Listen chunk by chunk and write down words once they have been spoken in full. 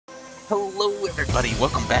Hello everybody,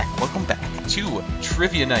 welcome back to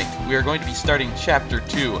Trivia Night. We are going to be starting Chapter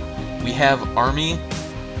 2. We have Army.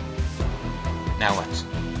 Now what?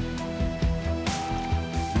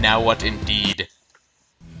 Now what indeed?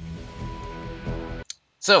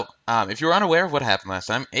 So, if you were unaware of what happened last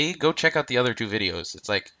time, go check out the other two videos. It's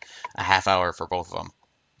like a half hour for both of them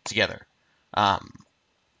together.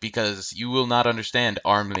 Because you will not understand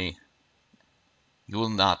Army. You will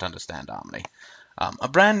not understand Army. A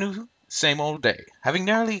brand new, same old day. Having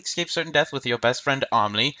narrowly escaped certain death with your best friend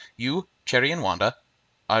Armley, you, Cherry, and Wanda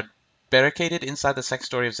are barricaded inside the sex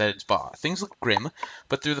story of Zed's bar. Things look grim,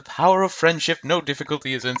 but through the power of friendship, no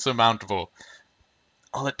difficulty is insurmountable.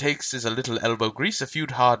 All it takes is a little elbow grease, a few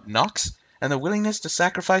hard knocks, and the willingness to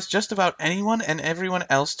sacrifice just about anyone and everyone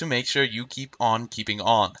else to make sure you keep on keeping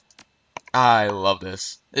on. I love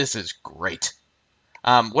this. This is great.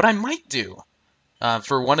 What I might do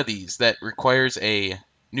for one of these that requires a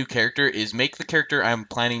new character is make the character I'm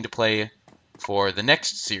planning to play for the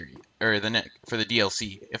next series, or for the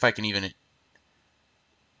DLC, if I can even.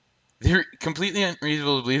 They're completely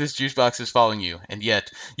unreasonable to believe this juice box is following you, and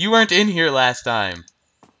yet you weren't in here last time.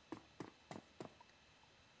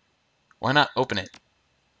 Why not open it?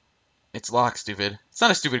 It's locked, stupid. It's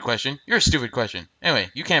not a stupid question. You're a stupid question. Anyway,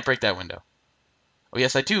 you can't break that window. Oh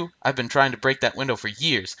yes, I do. I've been trying to break that window for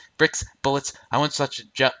years. Bricks, bullets. I once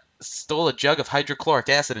stole a jug of hydrochloric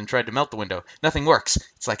acid and tried to melt the window. Nothing works.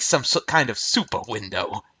 It's like some kind of super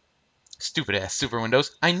window. Stupid ass super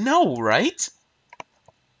windows. I know, right?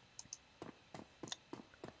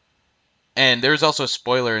 And there's also a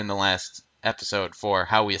spoiler in the last episode for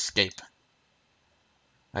how we escape.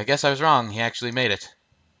 I guess I was wrong. He actually made it.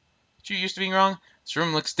 But you used to being wrong? This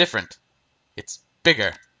room looks different. It's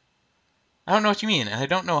bigger. I don't know what you mean, and I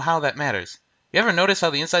don't know how that matters. You ever notice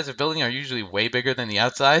how the insides of a building are usually way bigger than the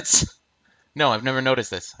outsides? No, I've never noticed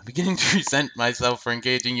this. I'm beginning to resent myself for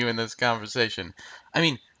engaging you in this conversation. I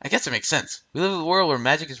mean, I guess it makes sense. We live in a world where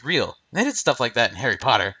magic is real. They did stuff like that in Harry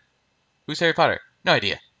Potter. Who's Harry Potter? No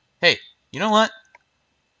idea. Hey, you know what?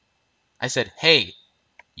 I said, hey,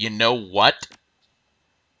 you know what?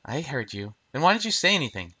 I heard you. Then why didn't you say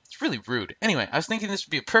anything? It's really rude. Anyway, I was thinking this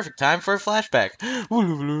would be a perfect time for a flashback.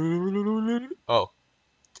 Oh.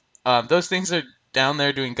 Those things are down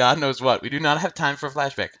there doing God knows what. We do not have time for a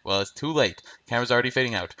flashback. Well, it's too late. Camera's already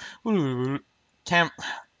fading out. God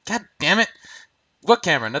damn it. What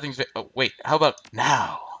camera? Nothing's... Oh, wait. How about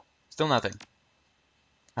now? Still nothing.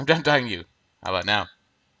 I'm done talking to you. How about now?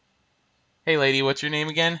 Hey, lady, what's your name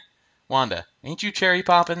again? Wanda. Ain't you Cherry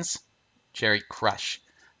Poppins? Cherry Crush.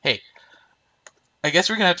 Hey, I guess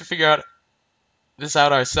we're gonna have to figure this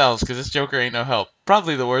out ourselves, because this Joker ain't no help.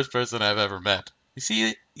 Probably the worst person I've ever met. You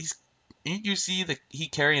see, you see he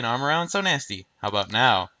carry an arm around? So nasty. How about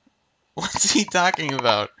now? What's he talking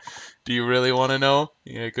about? Do you really want to know?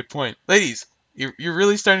 Yeah, good point. Ladies, you're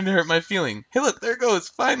really starting to hurt my feeling. Hey, look, there it goes.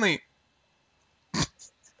 Finally.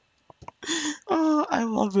 Oh, I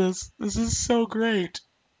love this. This is so great.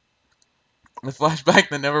 The flashback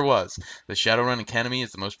that never was. The Shadowrun Academy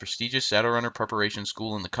is the most prestigious Shadowrunner preparation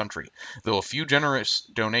school in the country. Through a few generous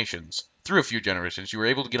donations, you were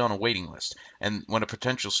able to get on a waiting list. And when a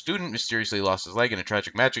potential student mysteriously lost his leg in a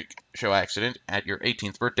tragic magic show accident at your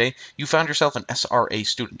 18th birthday, you found yourself an SRA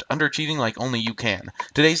student, underachieving like only you can.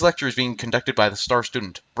 Today's lecture is being conducted by the star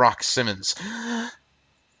student, Brock Simmons.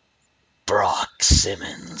 Brock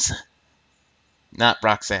Simmons. Not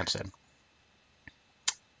Brock Sampson.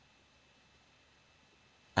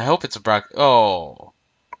 I hope it's a Brock. Oh.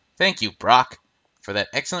 Thank you, Brock, for that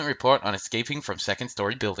excellent report on escaping from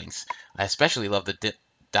second-story buildings. I especially love the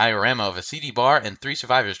diorama of a seedy bar and 3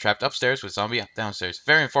 survivors trapped upstairs with zombie downstairs.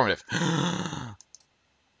 Very informative.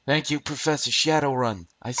 Thank you, Professor Shadowrun.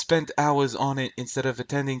 I spent hours on it instead of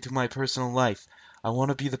attending to my personal life. I want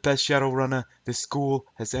to be the best Shadowrunner this school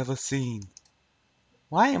has ever seen.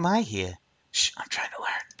 Why am I here? Shh, I'm trying to learn.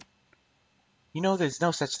 You know there's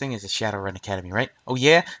no such thing as a Shadowrun Academy, right? Oh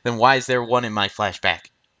yeah? Then why is there one in my flashback?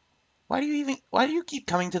 Why do you keep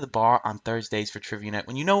coming to the bar on Thursdays for Trivia Night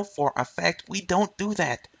when you know for a fact we don't do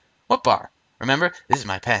that? What bar? Remember, this is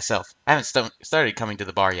my past self. I haven't started coming to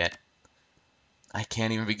the bar yet. I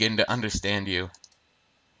can't even begin to understand you.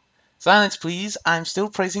 Silence, please. I'm still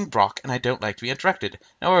praising Brock, and I don't like to be interrupted.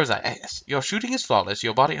 Now, where was I? Yes. Your shooting is flawless.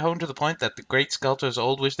 Your body honed to the point that the great sculptors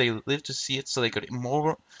old wish they lived to see it so they could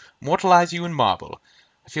immortalize you in marble.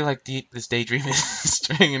 I feel like this daydream is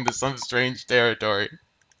straying into some strange territory.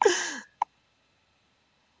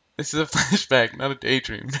 This is a flashback, not a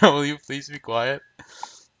daydream. Now, will you please be quiet?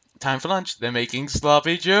 Time for lunch. They're making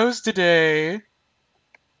sloppy joes today.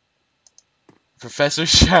 Professor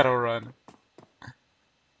Shadowrun.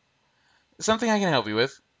 Something I can help you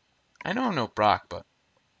with. I know I'm no Brock, but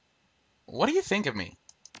what do you think of me?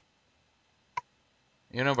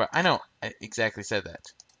 You know, Brock. I know. I exactly said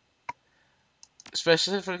that.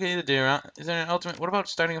 Specifically the dinner round. Is there an ultimate? What about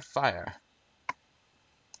starting a fire?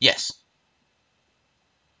 Yes.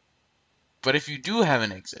 But if you do have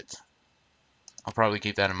an exit, I'll probably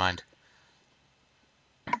keep that in mind.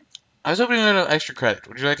 I was hoping to get a little extra credit.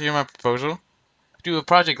 Would you like to hear my proposal? Do a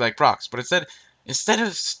project like Brock's, but instead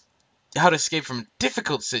of how to escape from a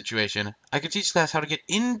difficult situation, I could teach class how to get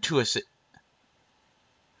into a situation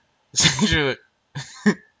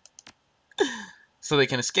so they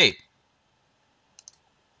can escape.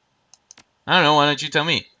 I don't know, why don't you tell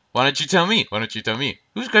me? Why don't you tell me? Why don't you tell me?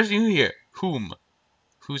 Who's questioning who here? Whom?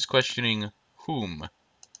 Who's questioning whom?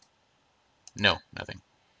 No, nothing.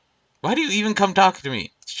 Why do you even come talk to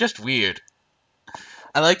me? It's just weird.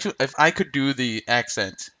 If I could do the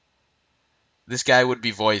accent, this guy would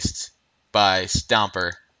be voiced by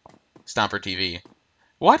Stomper TV.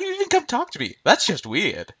 Why do you even come talk to me? That's just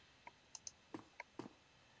weird.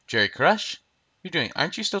 Jerry Crush? You're doing?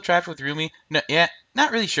 Aren't you still trapped with real me? No, yeah,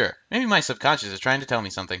 not really sure. Maybe my subconscious is trying to tell me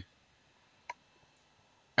something.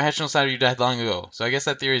 Our rational side of you died long ago, so I guess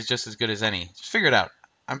that theory is just as good as any. Just figure it out.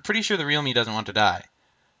 I'm pretty sure the real me doesn't want to die.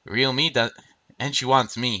 The real me does, and she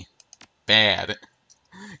wants me. Bad.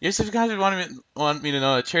 Your subconscious want me to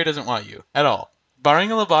know that Cherry doesn't want you at all.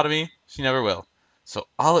 Barring a lobotomy, she never will. So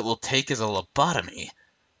all it will take is a lobotomy.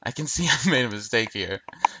 I can see I've made a mistake here.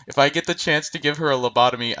 If I get the chance to give her a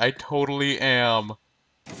lobotomy, I totally am.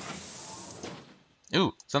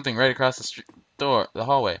 Ooh, something right across the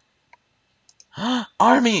hallway.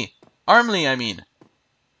 Army! Armley, I mean.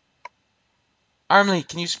 Armley,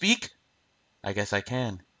 can you speak? I guess I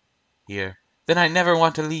can. Here. Then I never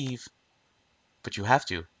want to leave. But you have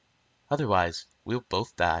to. Otherwise, we'll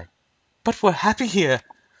both die. But we're happy here.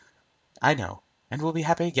 I know, and we'll be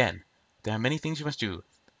happy again. There are many things you must do.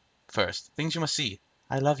 First, things you must see.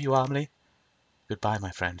 I love you, Armley. Goodbye,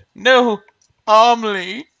 my friend. No!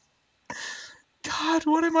 Armley! God,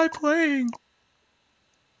 what am I playing?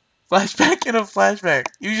 Flashback and a flashback.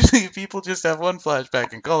 Usually people just have one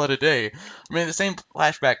flashback and call it a day. I mean, the same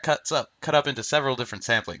flashback cut up into several different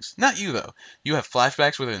samplings. Not you, though. You have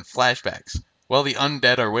flashbacks within flashbacks, while the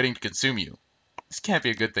undead are waiting to consume you. This can't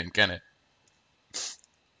be a good thing, can it?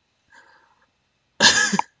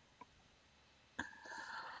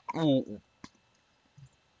 Ooh.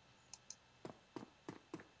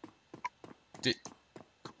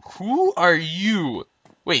 Who are you?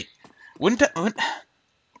 Wait, wouldn't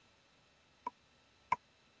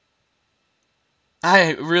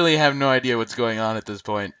I really have no idea what's going on at this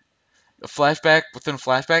point. A flashback within a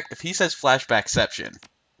flashback? If he says flashbackception,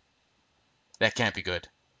 that can't be good.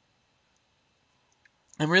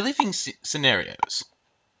 I'm reliving scenarios.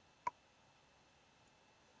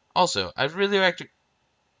 Also, I'd really like to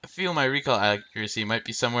feel my recall accuracy might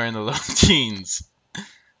be somewhere in the low teens.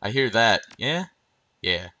 I hear that. Yeah?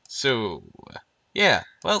 Yeah. So, yeah.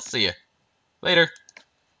 Well, see ya. Later.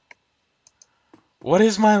 What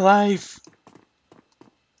is my life?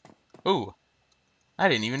 Ooh. I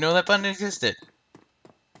didn't even know that button existed.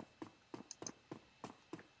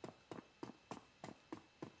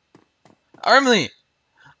 Armley!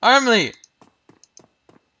 Armley!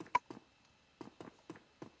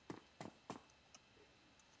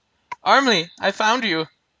 Armley, I found you.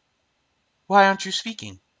 Why aren't you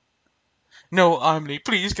speaking? No, Armley,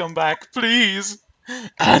 please come back, please.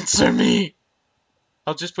 Answer me.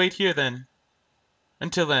 I'll just wait here then.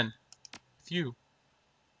 Until then, with you.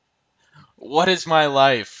 What is my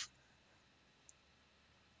life?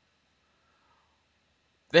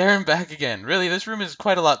 There and back again. Really, this room is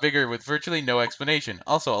quite a lot bigger with virtually no explanation.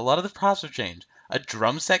 Also, a lot of the props have changed. A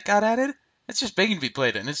drum set got added? It's just begging to be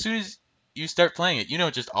played, and as soon as you start playing it, you know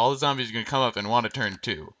just all the zombies are going to come up and want to turn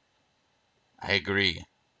too. I agree.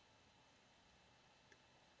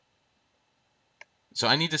 So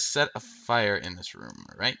I need to set a fire in this room,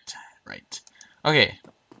 right? Right. Okay.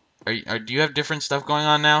 Do you have different stuff going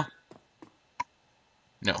on now?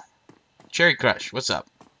 No. Cherry Crush, what's up?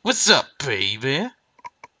 What's up, baby?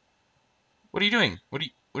 What are you doing? What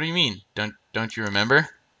do you mean? Don't you remember?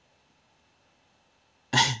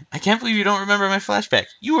 I can't believe you don't remember my flashback.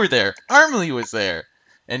 You were there. Armley was there.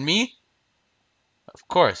 And me? Of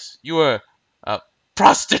course. You were a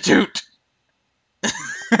prostitute.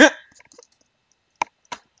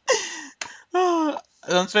 Oh,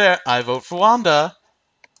 unfair. I vote for Wanda.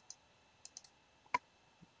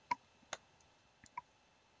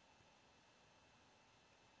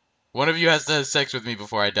 One of you has to have sex with me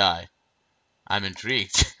before I die. I'm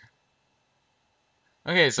intrigued.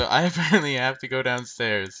 Okay, so I apparently have to go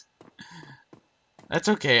downstairs. That's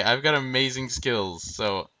okay. I've got amazing skills.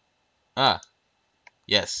 So,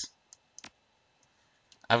 yes.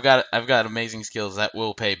 I've got amazing skills that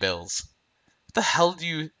will pay bills. What the hell do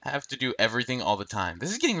you have to do everything all the time?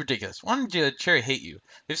 This is getting ridiculous. Why did Cherry hate you?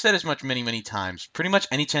 They've said as much many, many times. Pretty much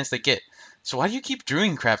any chance they get. So why do you keep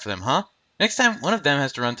doing crap for them, huh? Next time, one of them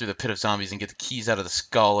has to run through the pit of zombies and get the keys out of the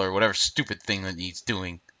skull or whatever stupid thing that needs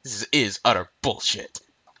doing. This is utter bullshit.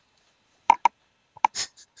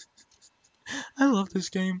 I love this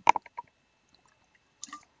game.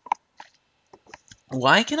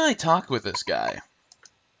 Why can I talk with this guy?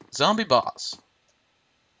 Zombie boss.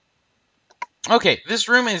 Okay, this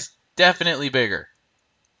room is definitely bigger.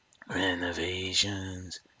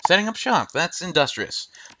 Renovations. Setting up shop. That's industrious.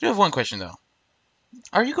 I do have one question, though.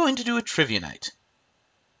 Are you going to do a trivia night?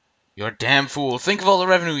 You're a damn fool. Think of all the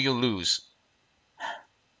revenue you'll lose.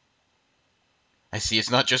 I see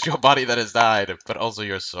it's not just your body that has died, but also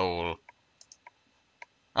your soul.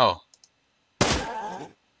 Oh.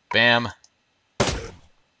 Bam.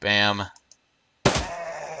 Bam.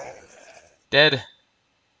 Dead.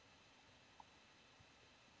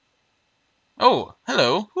 Oh,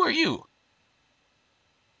 hello. Who are you?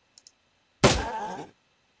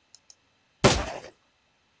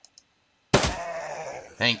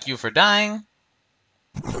 Thank you for dying.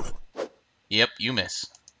 Yep, you miss.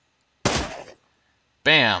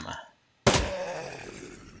 Bam.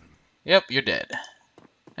 Yep, you're dead.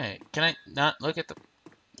 Hey, can I not look at the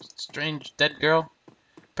strange dead girl?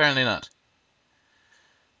 Apparently not.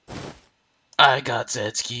 I got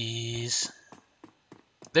jet skis.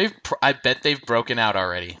 I bet they've broken out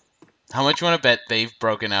already. How much you want to bet they've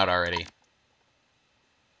broken out already?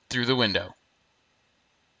 Through the window.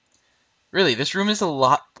 Really, this room is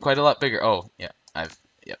quite a lot bigger. Oh, yeah,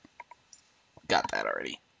 yep, got that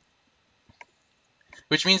already.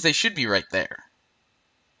 Which means they should be right there.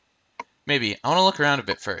 Maybe. I want to look around a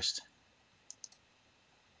bit first.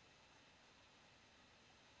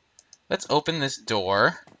 Let's open this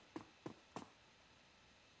door.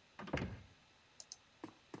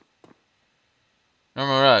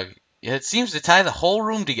 Normal rug. Yeah, it seems to tie the whole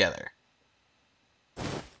room together.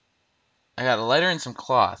 I got a lighter and some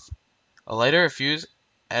cloth. A lighter, a fuse,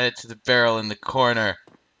 added to the barrel in the corner.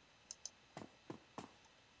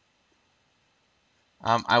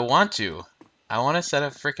 I want to set a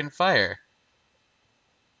frickin' fire.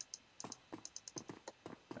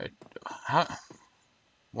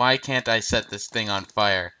 Why can't I set this thing on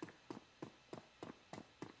fire?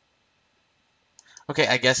 Okay,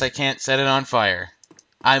 I guess I can't set it on fire.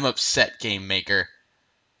 I'm upset, game maker.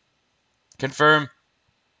 Confirm.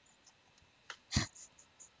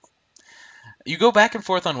 You go back and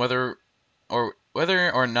forth on whether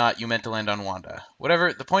or not you meant to land on Wanda.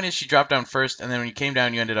 Whatever, the point is she dropped down first, and then when you came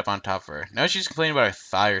down, you ended up on top of her. Now she's complaining about her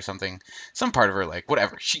thigh or something. Some part of her leg.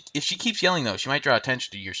 Whatever. If she keeps yelling, though, she might draw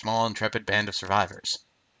attention to your small, intrepid band of survivors.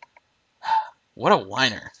 What a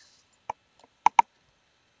whiner.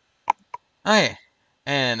 Okay.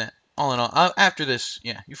 And all in all, after this,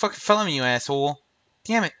 yeah, you fucking follow me, you asshole.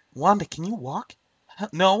 Damn it. Wanda, can you walk?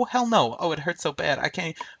 No, hell no. Oh, it hurts so bad. I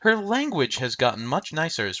can't. Her language has gotten much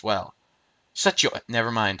nicer as well. Shut your. Never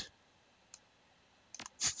mind.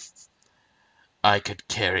 I could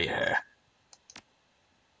carry her.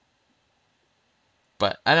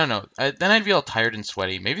 But, I don't know. Then I'd be all tired and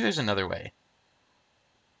sweaty. Maybe there's another way.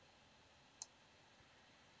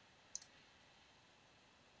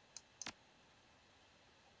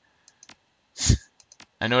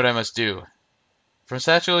 I know what I must do. From a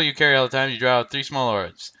satchel you carry all the time, you draw out 3 small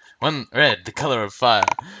orbs. 1 red, the color of fire.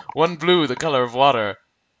 1 blue, the color of water.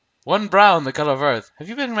 1 brown, the color of earth. Have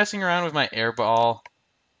you been messing around with my air ball?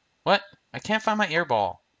 What? I can't find my air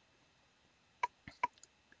ball.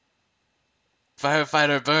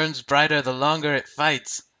 Firefighter burns brighter the longer it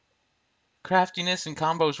fights. Craftiness and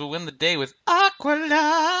combos will win the day with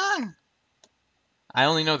Aqualung. I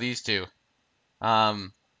only know these 2.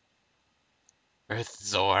 Earth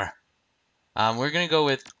Zor. We're gonna go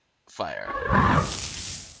with fire.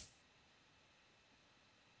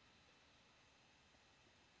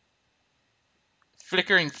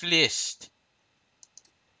 Flickering Fist.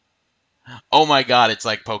 Oh my god, it's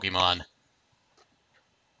like Pokemon.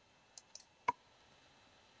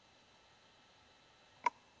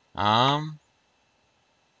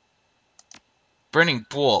 Burning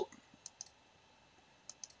Bolt.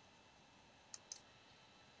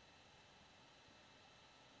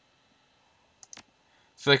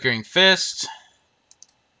 Flickering Fist.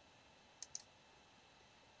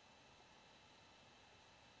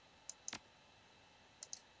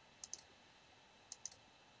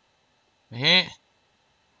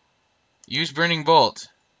 Use Burning Bolt.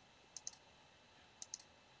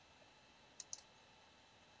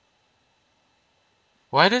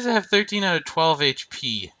 Why does it have 13 out of 12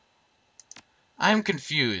 HP? I'm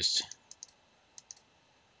confused.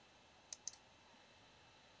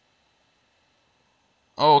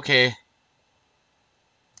 Oh, okay.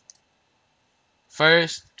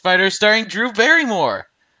 Fighter starring Drew Barrymore.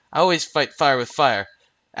 I always fight fire with fire.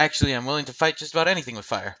 Actually, I'm willing to fight just about anything with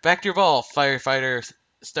fire. Back to your ball, firefighter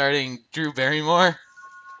starting Drew Barrymore.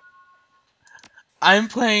 I'm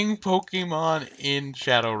playing Pokemon in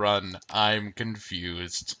Shadowrun. I'm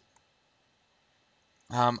confused.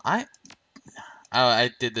 I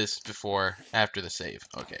did this before, after the save.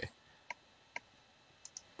 Okay.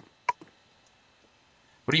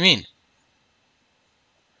 What do you mean?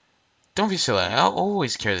 Don't be silly. I'll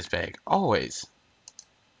always carry this bag. Always.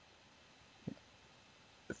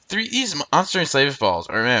 These monster and slave balls.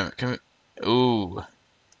 Or man, ooh.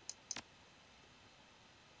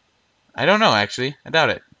 I don't know actually. I doubt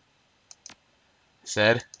it.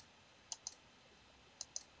 Said.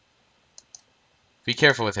 Be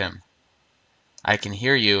careful with him. I can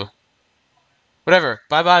hear you. Whatever.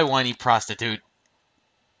 Bye bye, whiny prostitute.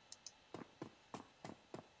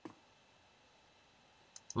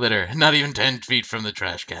 Litter. Not even 10 feet from the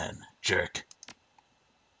trash can. Jerk.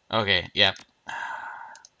 Okay, yeah.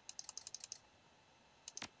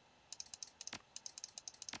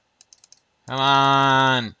 Come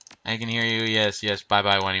on. I can hear you. Yes, yes. Bye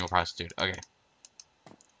bye, whiny prostitute. Okay.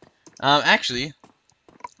 Actually,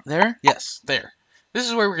 there? Yes, there. This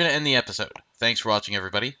is where we're going to end the episode. Thanks for watching,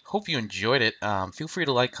 everybody. Hope you enjoyed it. Feel free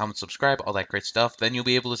to like, comment, subscribe, all that great stuff. Then you'll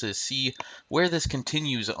be able to see where this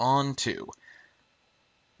continues on to.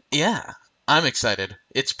 Yeah, I'm excited.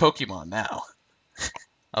 It's Pokemon now.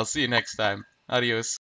 I'll see you next time. Adios.